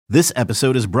This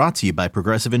episode is brought to you by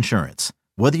Progressive Insurance.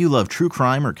 Whether you love true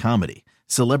crime or comedy,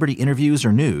 celebrity interviews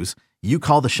or news, you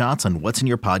call the shots on what's in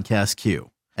your podcast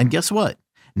queue. And guess what?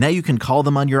 Now you can call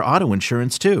them on your auto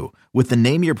insurance too with the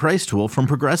Name Your Price tool from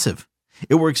Progressive.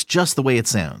 It works just the way it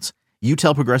sounds. You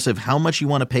tell Progressive how much you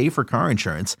want to pay for car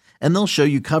insurance, and they'll show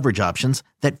you coverage options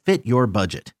that fit your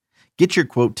budget. Get your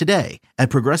quote today at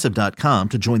Progressive.com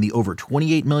to join the over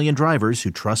 28 million drivers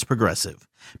who trust Progressive.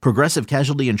 Progressive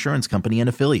Casualty Insurance Company and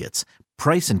Affiliates.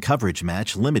 Price and coverage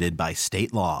match limited by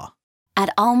state law.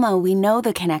 At Alma, we know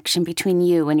the connection between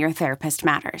you and your therapist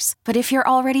matters. But if you're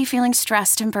already feeling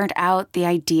stressed and burnt out, the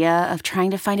idea of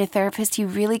trying to find a therapist you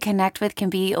really connect with can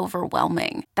be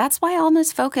overwhelming. That's why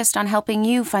Alma's focused on helping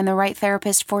you find the right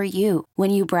therapist for you.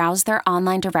 When you browse their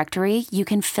online directory, you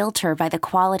can filter by the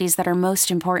qualities that are most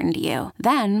important to you.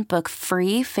 Then book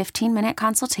free 15-minute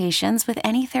consultations with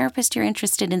any therapist you're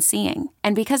interested in seeing.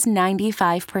 And because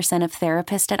 95% of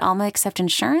therapists at Alma accept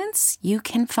insurance, you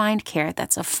can find care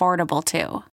that's affordable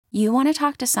too. You want to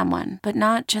talk to someone, but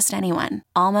not just anyone.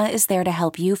 Alma is there to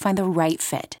help you find the right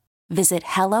fit. Visit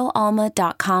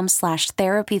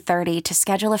helloalma.com/therapy30 to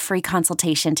schedule a free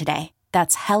consultation today.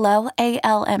 That's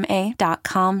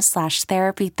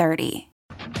helloalma.com/therapy30.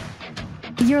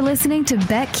 You're listening to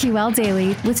BetQL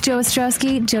Daily with Joe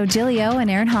Ostrowski, Joe Giglio,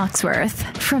 and Aaron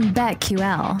Hawksworth from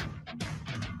BetQL.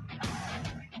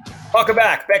 Welcome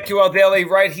back. BetQL Daily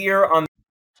right here on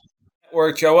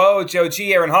or Joe O, Joe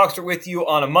G, Aaron Hawksworth with you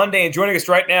on a Monday. And joining us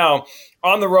right now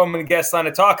on the Roman guest line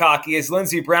to talk hockey is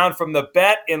Lindsey Brown from The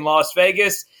Bet in Las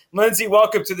Vegas. Lindsey,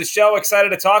 welcome to the show.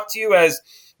 Excited to talk to you as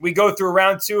we go through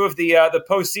round two of the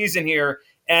postseason here.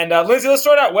 And Lindsey, let's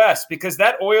start out west because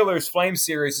that Oilers-Flames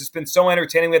series has been so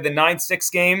entertaining. We had the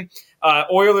 9-6 game.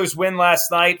 Oilers win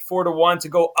last night 4-1 to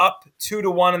go up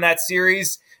 2-1 in that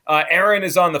series. Aaron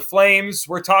is on the Flames.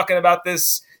 We're talking about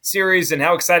this series and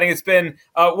how exciting it's been.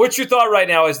 What's your thought right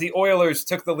now as the Oilers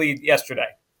took the lead yesterday?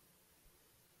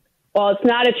 Well, it's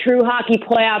not a true hockey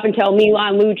playoff until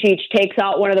Milan Lucic takes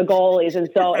out one of the goalies, and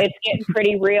so it's getting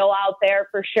pretty real out there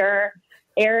for sure.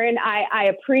 Aaron,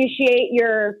 I appreciate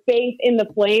your faith in the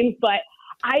Flames, but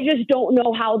I just don't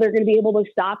know how they're going to be able to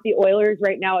stop the Oilers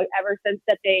right now ever since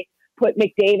that they put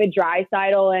McDavid,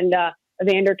 Draisaitl, and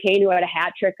Evander Kane, who had a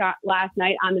hat trick last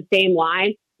night, on the same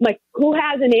line. Like, who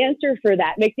has an answer for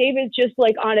that? McDavid's just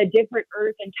like on a different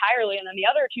earth entirely. And then the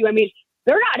other two, I mean,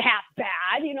 they're not half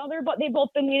bad. You know, they've both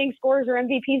been leading scorers or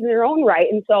MVPs in their own right.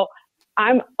 And so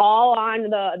I'm all on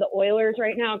the Oilers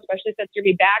right now, especially since you'll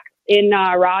be back in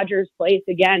Rogers Place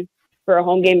again for a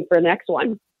home game for the next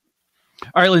one.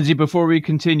 All right, Lindsey, before we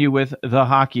continue with the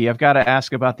hockey, I've got to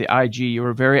ask about the IG. You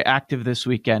were very active this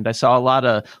weekend. I saw a lot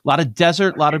of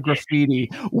desert, a lot of graffiti.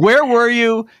 Where were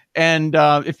you? And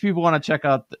if people want to check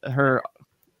out her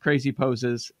crazy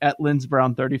poses at Lindsey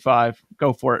Brown 35,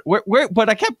 go for it. Where? But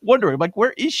I kept wondering, like,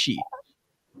 where is she?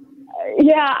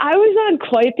 Yeah, I was on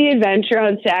quite the adventure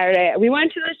on Saturday. We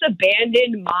went to this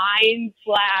abandoned mine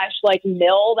 /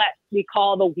 mill that we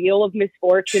call the Wheel of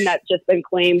Misfortune that's just been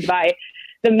claimed by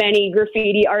the many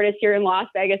graffiti artists here in Las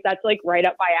Vegas. That's like right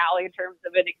up my alley in terms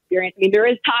of an experience. I mean, there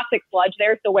is toxic sludge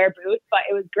there, so wear boots, but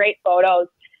it was great photos.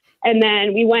 And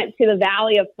then we went to the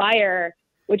Valley of Fire,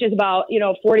 which is about,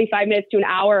 45 minutes to an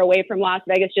hour away from Las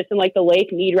Vegas, just in like the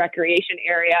Lake Mead recreation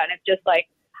area. And it's just like,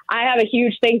 I have a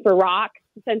huge thing for rock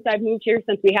since I've moved here,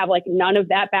 since we have like none of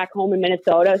that back home in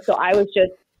Minnesota. So I was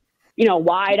just,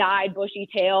 wide-eyed,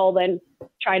 bushy-tailed, and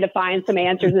trying to find some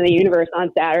answers in the universe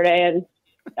on Saturday. And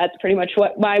that's pretty much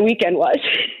what my weekend was.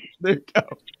 There you go.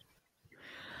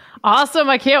 Awesome.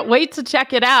 I can't wait to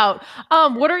check it out.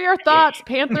 What are your thoughts?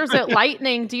 Panthers at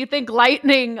Lightning. Do you think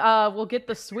Lightning will get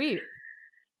the sweep?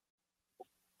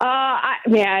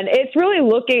 It's really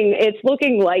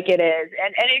looking like it is.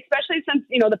 And especially since,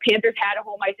 the Panthers had a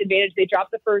home ice advantage. They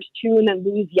dropped the first two and then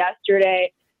lose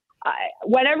yesterday.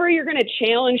 Whenever you're going to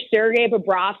challenge Sergei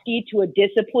Bobrovsky to a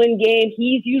discipline game,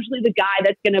 he's usually the guy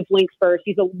that's going to blink first.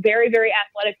 He's a very, very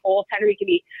athletic goaltender. He can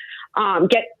be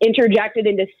get interjected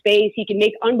into space. He can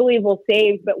make unbelievable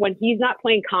saves, but when he's not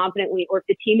playing confidently or if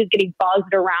the team is getting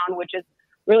buzzed around, which is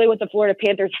really what the Florida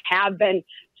Panthers have been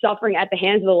suffering at the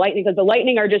hands of the Lightning, because the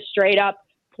Lightning are just straight up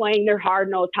playing their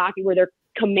hard-nosed hockey where they're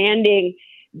commanding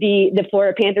the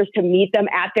Florida Panthers to meet them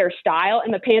at their style,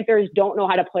 and the Panthers don't know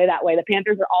how to play that way. The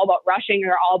Panthers are all about rushing.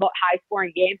 They're all about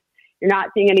high-scoring games. You're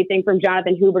not seeing anything from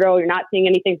Jonathan Huberdeau. You're not seeing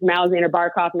anything from Alexander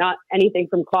Barkov, not anything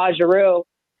from Claude Giroux.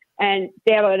 And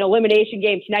they have an elimination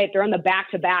game tonight. They're on the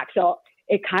back-to-back, so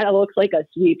it kind of looks like a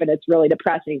sweep, and it's really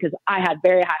depressing because I had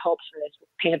very high hopes for this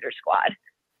Panthers squad.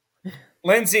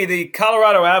 Lindsay, the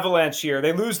Colorado Avalanche here,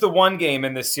 they lose the one game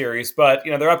in this series, but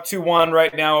they're up 2-1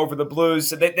 right now over the Blues.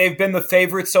 They've been the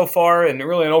favorite so far, and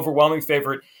really an overwhelming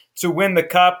favorite to win the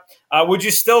Cup. Would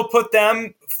you still put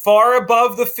them far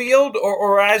above the field,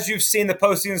 or as you've seen the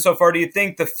postseason so far, do you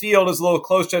think the field is a little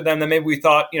closer to them than maybe we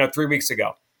thought 3 weeks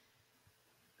ago?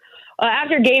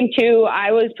 After game 2,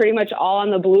 I was pretty much all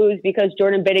on the Blues because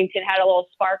Jordan Binnington had a little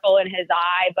sparkle in his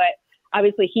eye, but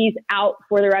obviously he's out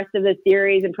for the rest of the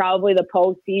series and probably the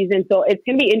postseason. So it's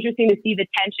going to be interesting to see the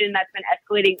tension that's been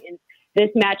escalating in this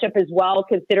matchup as well,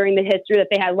 considering the history that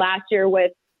they had last year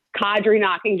with Kadri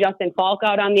knocking Justin Falk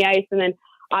out on the ice and then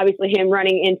obviously him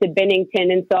running into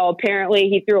Binnington. And so apparently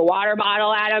he threw a water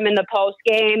bottle at him in the post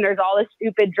game. There's all this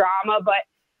stupid drama, but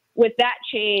with that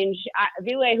change,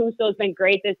 Ville Husso has been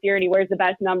great this year and he wears the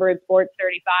best number in sports,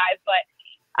 35, but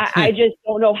I just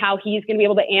don't know how he's going to be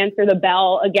able to answer the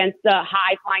bell against a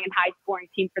high-flying and high-scoring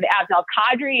team for the Avs. Now, if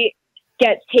Kadri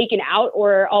gets taken out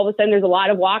or all of a sudden there's a lot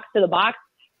of walks to the box,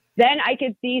 then I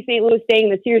could see St. Louis staying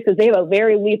in the series because they have a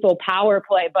very lethal power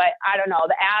play. But I don't know.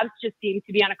 The Avs just seem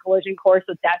to be on a collision course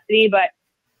with destiny, but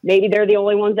maybe they're the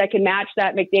only ones that can match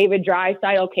that McDavid,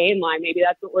 Draisaitl, Kane line. Maybe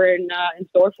that's what we're in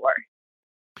store for.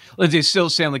 Lindsay, it's still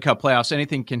Stanley Cup playoffs.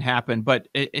 Anything can happen, but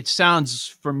it sounds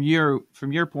from your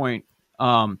point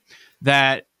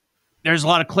that there's a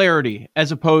lot of clarity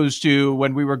as opposed to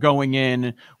when we were going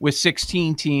in with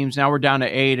 16 teams. Now we're down to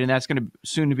 8, and that's going to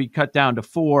soon to be cut down to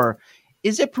 4.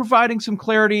 Is it providing some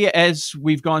clarity as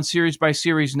we've gone series by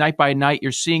series, night by night?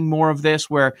 You're seeing more of this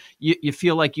where you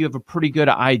feel like you have a pretty good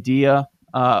idea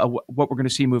of what we're going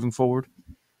to see moving forward?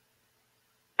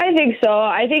 I think so.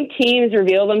 I think teams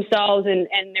reveal themselves and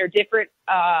their different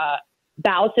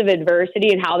bouts of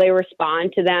adversity and how they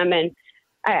respond to them. And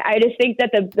I just think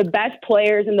that the best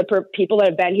players and the people that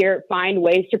have been here find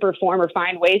ways to perform or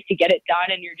find ways to get it done.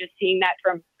 And you're just seeing that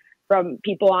from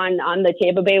people on the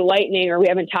Tampa Bay Lightning, or we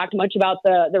haven't talked much about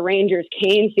the Rangers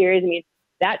Kane series. I mean,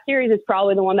 that series is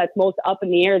probably the one that's most up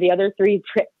in the air. The other three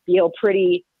feel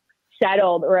pretty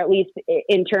settled, or at least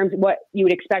in terms of what you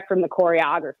would expect from the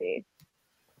choreography.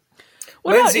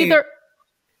 What Lindsay, about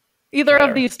either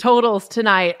of these totals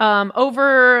tonight?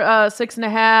 Over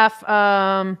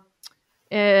 6.5,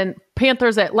 and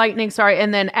Panthers at Lightning,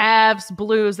 and then Avs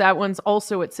Blues. That one's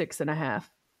also at 6.5.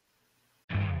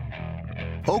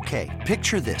 Okay,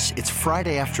 picture this. It's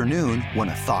Friday afternoon when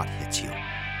a thought hits you.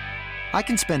 I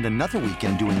can spend another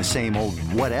weekend doing the same old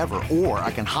whatever, or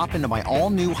I can hop into my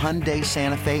all-new Hyundai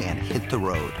Santa Fe and hit the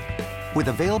road. With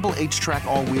available H-Track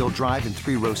all-wheel drive and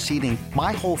 3-row seating,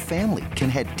 my whole family can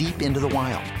head deep into the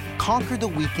wild. Conquer the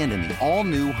weekend in the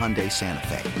all-new Hyundai Santa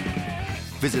Fe.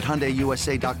 Visit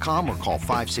HyundaiUSA.com or call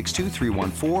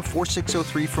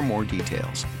 562-314-4603 for more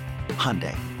details.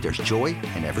 Hyundai, there's joy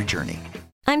in every journey.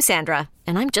 I'm Sandra,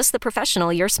 and I'm just the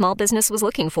professional your small business was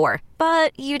looking for.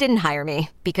 But you didn't hire me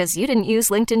because you didn't use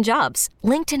LinkedIn Jobs.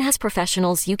 LinkedIn has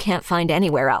professionals you can't find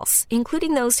anywhere else,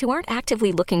 including those who aren't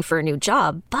actively looking for a new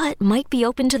job, but might be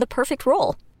open to the perfect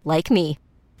role, like me.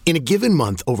 In a given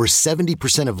month, over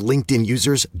 70% of LinkedIn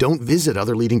users don't visit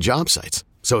other leading job sites.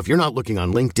 So if you're not looking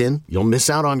on LinkedIn, you'll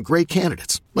miss out on great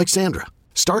candidates like Sandra.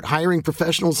 Start hiring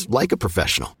professionals like a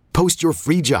professional. Post your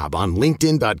free job on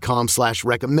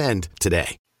linkedin.com/recommend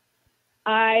today.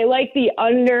 I like the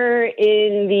under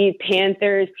in the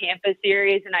Panthers-Tampa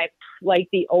series, and I like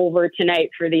the over tonight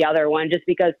for the other one, just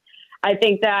because I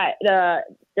think that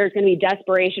there's going to be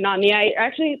desperation on the ice.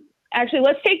 Actually,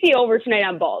 let's take the over tonight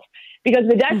on both, because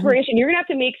the desperation, you're going to have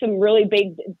to make some really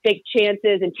big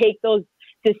chances and take those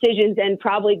decisions and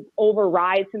probably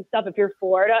override some stuff if you're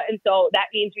Florida. And so that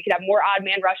means we could have more odd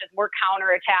man rushes, more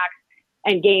counterattacks,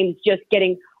 and games just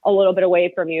getting a little bit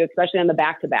away from you, especially on the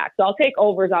back-to-back. So I'll take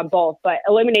overs on both. But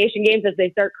elimination games, as they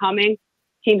start coming,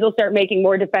 teams will start making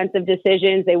more defensive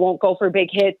decisions. They won't go for big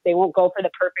hits. They won't go for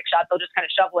the perfect shot. They'll just kind of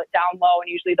shovel it down low, and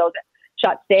usually those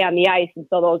shots stay on the ice, and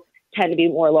so those tend to be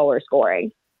more lower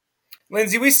scoring.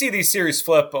 Lindsay, we see these series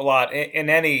flip a lot in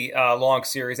any long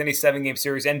series, any 7-game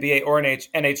series, NBA or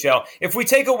NHL. If we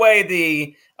take away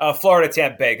the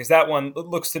Florida-Tampa Bay, because that one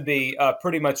looks to be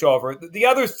pretty much over, the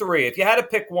other three, if you had to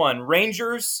pick one,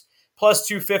 Rangers plus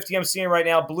 250, I'm seeing right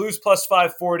now, Blues plus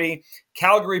 540,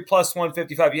 Calgary plus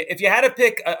 155. If you had to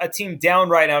pick a team down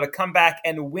right now to come back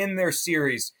and win their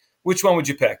series, which one would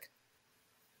you pick?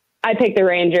 I'd pick the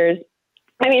Rangers.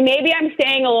 I mean, maybe I'm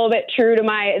staying a little bit true to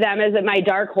them as my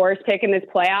dark horse pick in this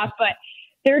playoff, but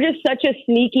they're just such a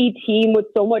sneaky team with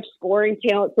so much scoring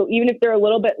talent. So even if they're a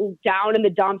little bit down in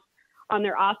the dumps on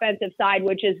their offensive side,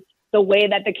 which is the way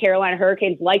that the Carolina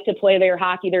Hurricanes like to play their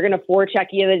hockey, they're going to forecheck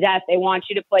you to death. They want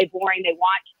you to play boring. They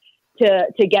want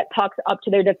to get pucks up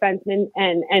to their defensemen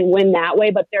and win that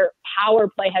way. But their power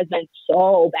play has been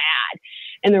so bad.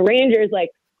 And the Rangers, like,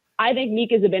 I think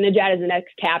Mika Zibanejad is the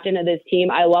next captain of this team.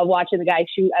 I love watching the guy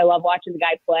shoot. I love watching the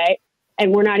guy play.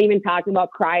 And we're not even talking about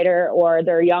Kreider or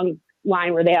their young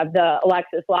line where they have the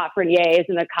Alexis Lafrenières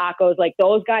and the Kakos. Like,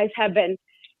 those guys have been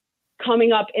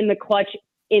coming up in the clutch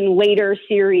in later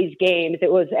series games.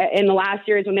 It was in the last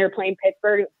series when they were playing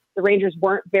Pittsburgh, the Rangers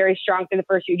weren't very strong in the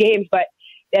first few games, but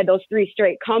they had those 3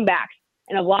 straight comebacks.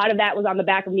 And a lot of that was on the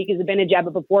back of Mika Zibanejad.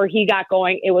 But before he got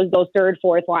going, it was those third,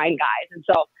 fourth line guys. And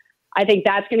so I think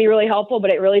that's going to be really helpful,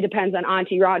 but it really depends on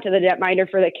Antti Raanta, the netminder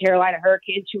for the Carolina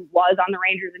Hurricanes, who was on the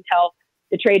Rangers until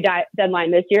the trade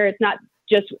deadline this year. It's not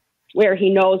just where he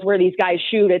knows where these guys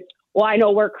shoot. It's, well, I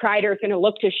know where Kreider is going to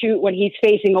look to shoot when he's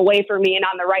facing away from me and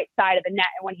on the right side of the net.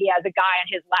 And when he has a guy on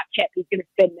his left hip, he's going to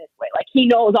spin this way. Like, he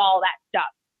knows all that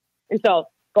stuff. And so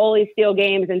goalies steal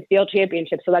games and steal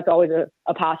championships. So that's always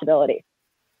a possibility.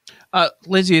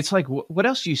 Lindsay, it's like, what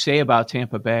else do you say about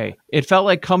Tampa Bay? It felt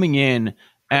like coming in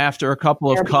after a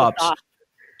couple of cups.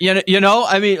 You know,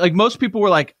 I mean, like, most people were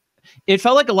like, it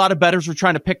felt like a lot of bettors were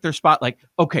trying to pick their spot. Like,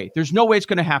 okay, there's no way it's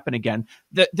going to happen again.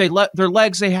 They let their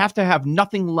legs, they have to have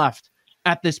nothing left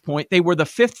at this point. They were the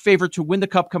 5th favorite to win the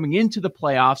cup coming into the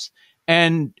playoffs.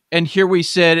 And here we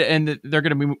sit, and they're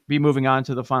going to be moving on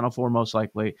to the Final Four most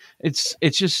likely. It's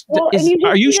just,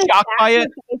 are you shocked by it?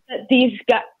 These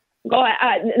guys,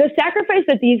 the sacrifice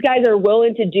that these guys are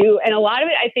willing to do, and a lot of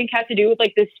it I think has to do with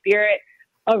like the spirit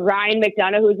of Ryan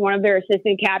McDonough, who's one of their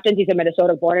assistant captains. He's a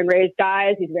Minnesota born and raised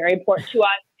guy. He's very important to us,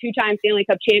 2-time Stanley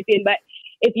Cup champion. But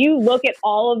if you look at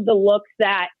all of the looks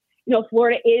that, you know,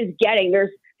 Florida is getting, they're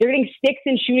getting sticks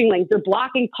and shooting lanes. They're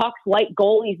blocking pucks like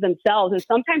goalies themselves. And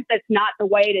sometimes that's not the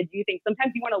way to do things.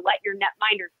 Sometimes you want to let your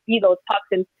netminders see those pucks,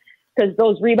 and because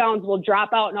those rebounds will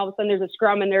drop out and all of a sudden there's a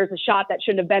scrum and there's a shot that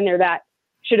shouldn't have been there that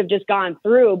should have just gone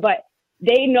through. But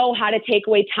they know how to take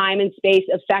away time and space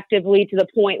effectively to the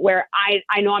point where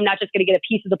I know I'm not just going to get a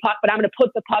piece of the puck, but I'm going to put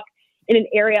the puck in an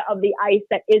area of the ice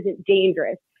that isn't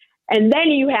dangerous. And then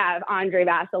you have Andrei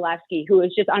Vasilevsky, who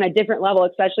is just on a different level,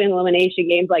 especially in elimination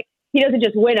games. Like, he doesn't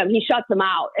just win them, he shuts them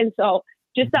out. And so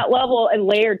just that level and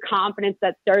layered confidence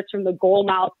that starts from the goal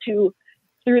mouth to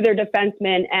through their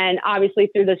defensemen and obviously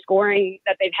through the scoring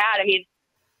that they've had. I mean,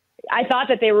 I thought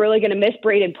that they were really going to miss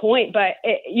Braden Point, but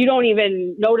you don't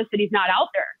even notice that he's not out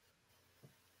there.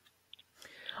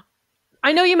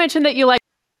 I know you mentioned that you like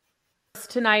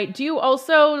tonight. Do you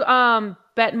also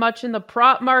bet much in the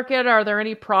prop market? Are there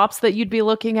any props that you'd be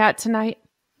looking at tonight?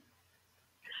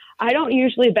 I don't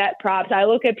usually bet props. I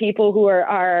look at people who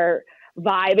are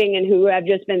vibing and who have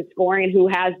just been scoring and who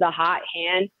has the hot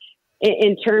hand.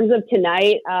 In terms of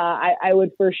tonight, I would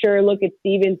for sure look at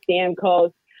Steven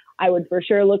Stamkos. I would for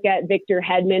sure look at Victor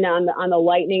Hedman on the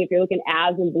Lightning if you're looking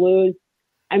Avs and Blues.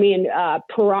 I mean,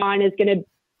 Perron is going to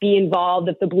be involved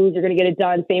if the Blues are going to get it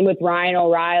done. Same with Ryan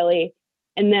O'Reilly.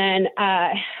 And then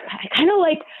I kind of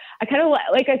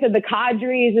like I said, the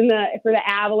Kadris and for the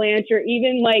Avalanche, or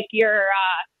even like your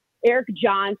Eric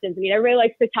Johnson. I mean, everybody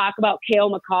likes to talk about Cale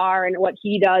Makar and what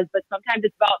he does, but sometimes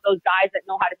it's about those guys that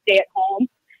know how to stay at home,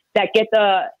 that get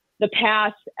the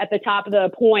pass at the top of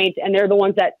the point, and they're the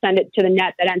ones that send it to the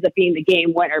net that ends up being the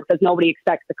game winner because nobody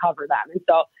expects to cover them. And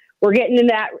so we're getting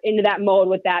into that mode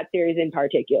with that series in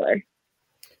particular.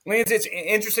 Lance, it's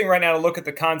interesting right now to look at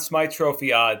the Conn Smythe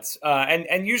Trophy odds,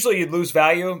 and usually you'd lose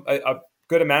value a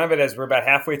good amount of it as we're about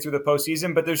halfway through the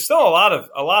postseason, but there's still a lot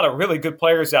of really good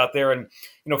players out there, and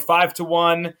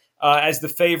 5-1 as the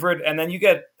favorite, and then you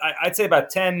get I'd say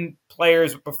about 10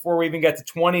 players before we even get to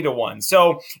 20-1.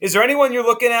 So is there anyone you're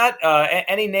looking at,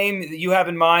 any name that you have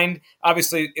in mind?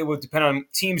 Obviously it would depend on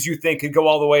teams you think could go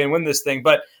all the way and win this thing,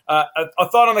 but a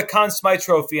thought on the Conn Smythe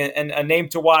Trophy and a name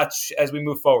to watch as we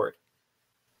move forward.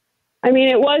 I mean,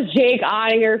 it was Jake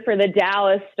Ottinger for the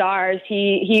Dallas Stars.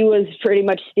 He was pretty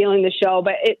much stealing the show,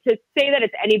 but to say that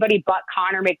it's anybody but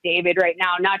Connor McDavid right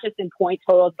now, not just in point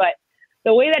totals, but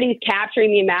the way that he's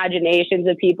capturing the imaginations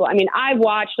of people. I mean, I've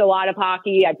watched a lot of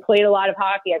hockey. I've played a lot of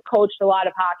hockey. I've coached a lot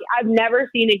of hockey. I've never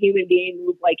seen a human being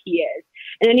move like he is.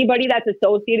 And anybody that's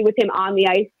associated with him on the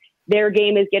ice, their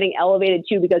game is getting elevated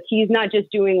too, because he's not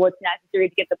just doing what's necessary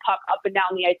to get the puck up and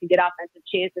down the ice and get offensive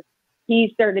chances. He's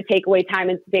starting to take away time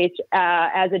and space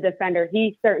as a defender.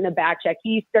 He's starting to back check.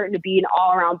 He's starting to be an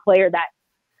all-around player that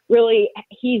really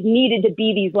he's needed to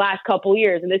be these last couple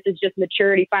years. And this is just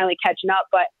maturity finally catching up.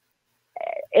 But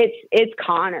it's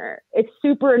Connor. It's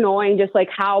super annoying just like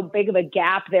how big of a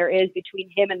gap there is between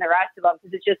him and the rest of them,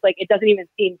 because it's just like it doesn't even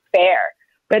seem fair.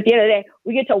 But at the end of the day,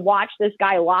 we get to watch this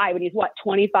guy live, and he's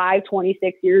 25,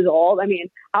 26 years old. I mean,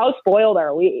 how spoiled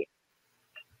are we?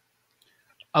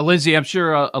 Lindsay, I'm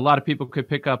sure a lot of people could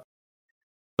pick up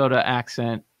the Minnesota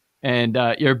accent, and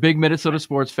you're a big Minnesota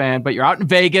sports fan, but you're out in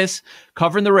Vegas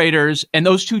covering the Raiders, and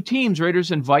those two teams,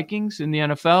 Raiders and Vikings in the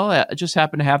NFL, just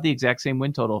happen to have the exact same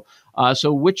win total.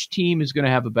 So which team is going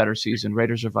to have a better season,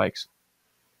 Raiders or Vikes?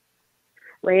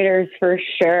 Raiders for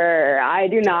sure. I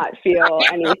do not feel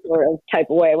any sort of type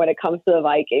of way when it comes to the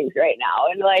Vikings right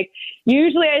now. And like,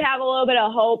 usually I'd have a little bit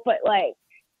of hope, but like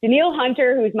Danielle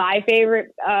Hunter, who's my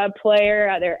favorite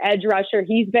player, their edge rusher,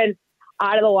 he's been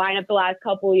out of the lineup the last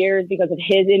couple of years because of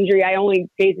his injury. I only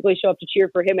basically show up to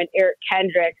cheer for him and Eric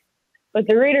Kendricks. But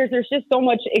the Raiders, there's just so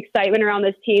much excitement around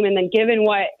this team. And then given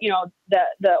what,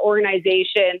 the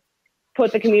organization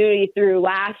put the community through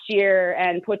last year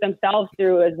and put themselves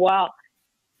through as well,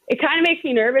 it kind of makes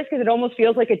me nervous because it almost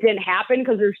feels like it didn't happen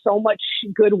because there's so much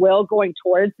goodwill going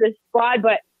towards this squad.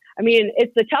 But I mean,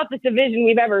 it's the toughest division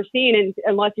we've ever seen, and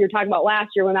unless you're talking about last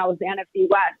year when that was the NFC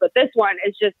West. But this one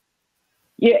is just,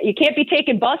 you can't be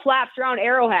taking bus laps around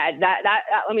Arrowhead. That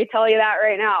let me tell you that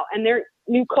right now. And their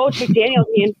new coach, McDaniels,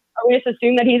 we just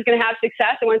assume that he's going to have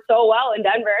success. It went so well in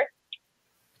Denver.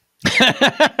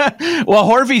 Well,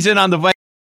 Horvy's in on the Vikings.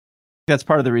 That's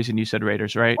part of the reason you said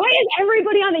Raiders, right? Why is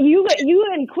everybody on the you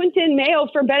and Quinton Mayo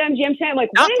for BetMGM saying like,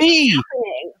 what is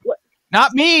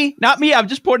happening? Not me. I'm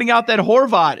just pointing out that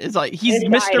Horvat is like, he's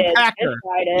Mr. Packer.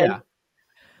 Yeah.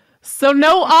 So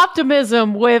no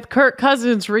optimism with Kirk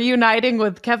Cousins reuniting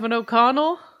with Kevin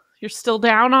O'Connell? You're still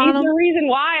down on him? The reason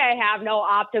why I have no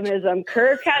optimism.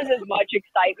 Kirk has as much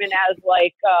excitement as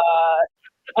like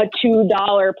a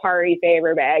 $2 party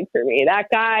favor bag for me. That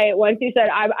guy, once he said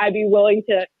I'd be willing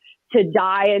to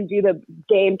die and do the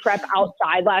game prep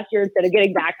outside last year instead of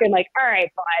getting back in, like, all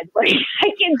right, fine. Like, I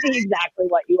can see exactly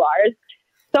what you are. It's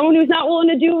someone who's not willing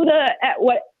to do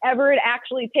whatever it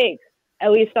actually takes,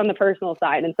 at least on the personal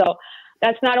side. And so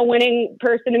that's not a winning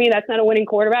person to me. That's not a winning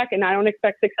quarterback, and I don't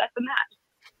expect success in that.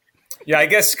 Yeah, I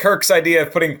guess Kirk's idea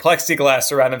of putting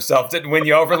plexiglass around himself didn't win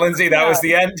you over, Lindsay. That was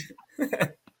the end.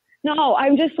 No,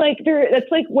 I'm just like, that's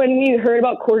like when we heard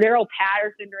about Cordero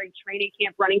Patterson during training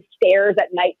camp running stairs at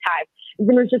nighttime. And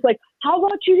Zimmer's just like, how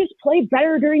about you just play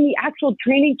better during the actual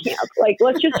training camp? Like,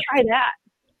 let's just try that.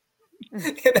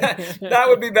 that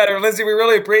would be better. Lindsay, we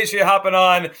really appreciate you hopping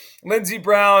on. Lindsey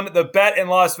Brown, the Bet in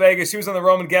Las Vegas. She was on the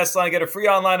Roman guest line. Get a free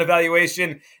online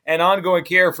evaluation and ongoing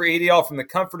care for ADL from the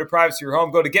comfort and privacy of your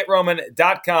home. Go to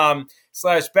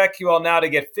GetRoman.com/BetQL now to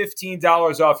get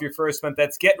 $15 off your first month.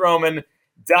 That's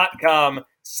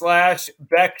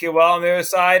GetRoman.com/BetQL. On the other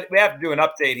side, we have to do an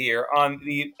update here on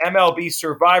the MLB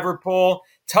Survivor Pool.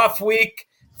 Tough week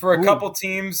for a couple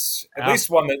teams, at least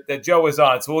one that Joe was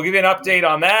on. So we'll give you an update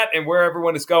on that and where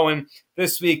everyone is going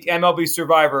this week. MLB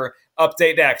Survivor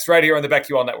update next, right here on the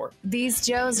BetQL Network. These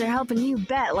Joes are helping you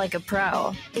bet like a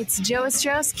pro. It's Joe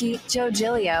Ostrowski, Joe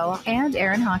Giglio, and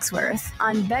Aaron Hawksworth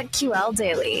on BetQL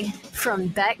Daily from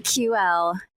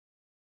BetQL.